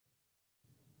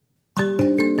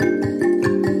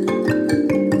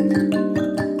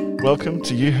welcome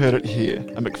to You Heard It Here,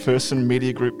 a McPherson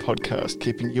Media Group podcast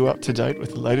keeping you up to date with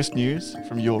the latest news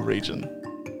from your region.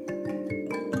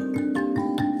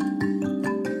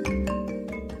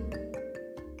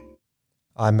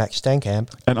 I'm Max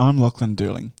Stankamp. And I'm Lachlan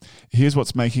Durling. Here's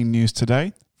what's making news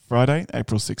today, Friday,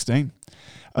 April 16.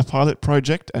 A pilot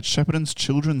project at Shepparton's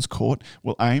Children's Court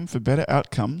will aim for better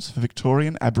outcomes for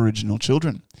Victorian Aboriginal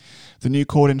children. The new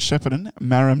court in Shepparton,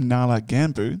 Maram Nala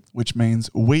Gambu, which means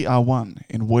we are one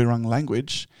in Woiwurrung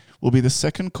language, will be the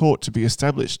second court to be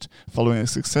established following a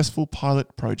successful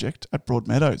pilot project at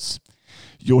Broadmeadows.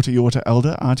 Yorta Yorta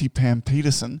elder Auntie Pam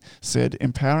Peterson said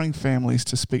empowering families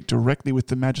to speak directly with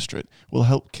the magistrate will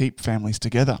help keep families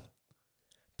together.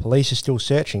 Police are still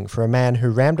searching for a man who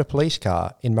rammed a police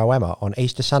car in Moama on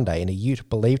Easter Sunday in a ute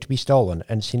believed to be stolen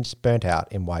and since burnt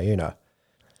out in Waiuna.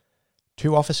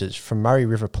 Two officers from Murray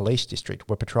River Police District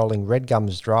were patrolling Red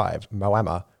Gums Drive,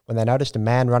 Moama, when they noticed a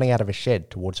man running out of a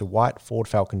shed towards a white Ford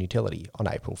Falcon utility on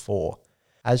April 4.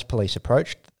 As police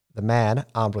approached, the man,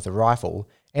 armed with a rifle,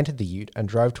 entered the ute and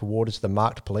drove towards the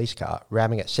marked police car,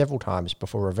 ramming it several times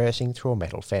before reversing through a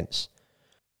metal fence.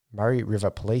 Murray River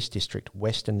Police District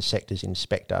Western Sectors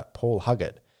Inspector Paul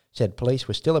Huggett said police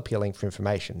were still appealing for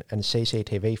information and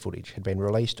CCTV footage had been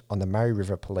released on the Murray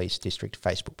River Police District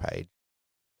Facebook page.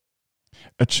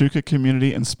 Echuca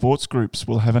community and sports groups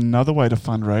will have another way to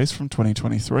fundraise from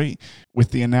 2023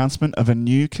 with the announcement of a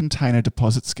new container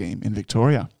deposit scheme in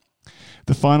Victoria.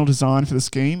 The final design for the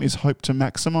scheme is hoped to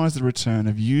maximise the return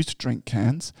of used drink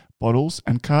cans, bottles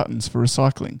and cartons for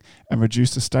recycling and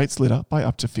reduce the state's litter by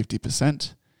up to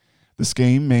 50%. The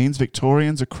scheme means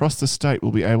Victorians across the state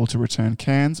will be able to return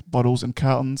cans, bottles and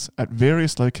cartons at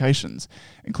various locations,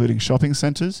 including shopping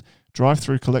centres,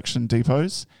 drive-through collection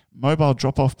depots, mobile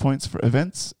drop-off points for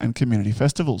events and community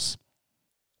festivals.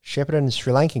 Shepparton's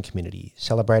Sri Lankan community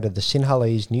celebrated the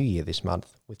Sinhalese New Year this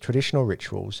month with traditional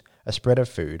rituals, a spread of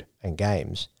food and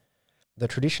games. The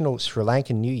traditional Sri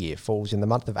Lankan New Year falls in the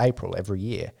month of April every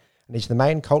year and is the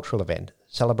main cultural event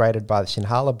celebrated by the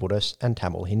Sinhala Buddhists and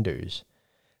Tamil Hindus.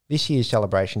 This year's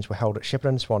celebrations were held at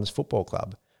Shepparton Swans Football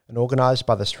Club and organised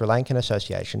by the Sri Lankan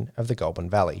Association of the Goulburn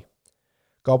Valley.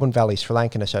 Goulburn Valley Sri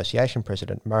Lankan Association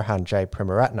President Mohan J.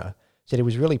 Premaratna said he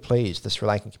was really pleased the Sri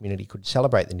Lankan community could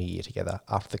celebrate the New Year together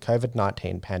after the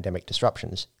COVID-19 pandemic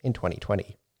disruptions in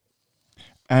 2020.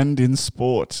 And in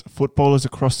sport, footballers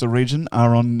across the region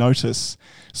are on notice.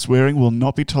 Swearing will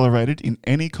not be tolerated in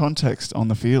any context on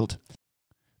the field.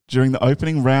 During the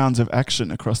opening rounds of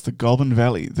action across the Goulburn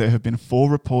Valley, there have been 4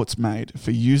 reports made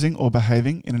for using or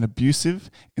behaving in an abusive,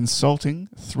 insulting,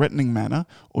 threatening manner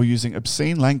or using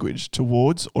obscene language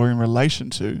towards or in relation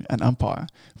to an umpire,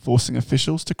 forcing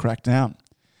officials to crack down.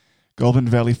 Goulburn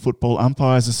Valley Football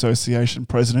Umpires Association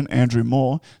President Andrew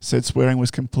Moore said swearing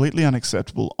was completely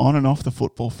unacceptable on and off the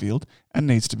football field and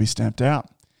needs to be stamped out.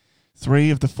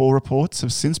 3 of the 4 reports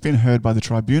have since been heard by the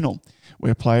tribunal,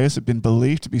 where players have been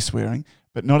believed to be swearing,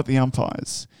 but not at the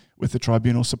umpires, with the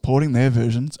tribunal supporting their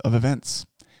versions of events.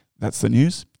 That's the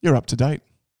news. You're up to date.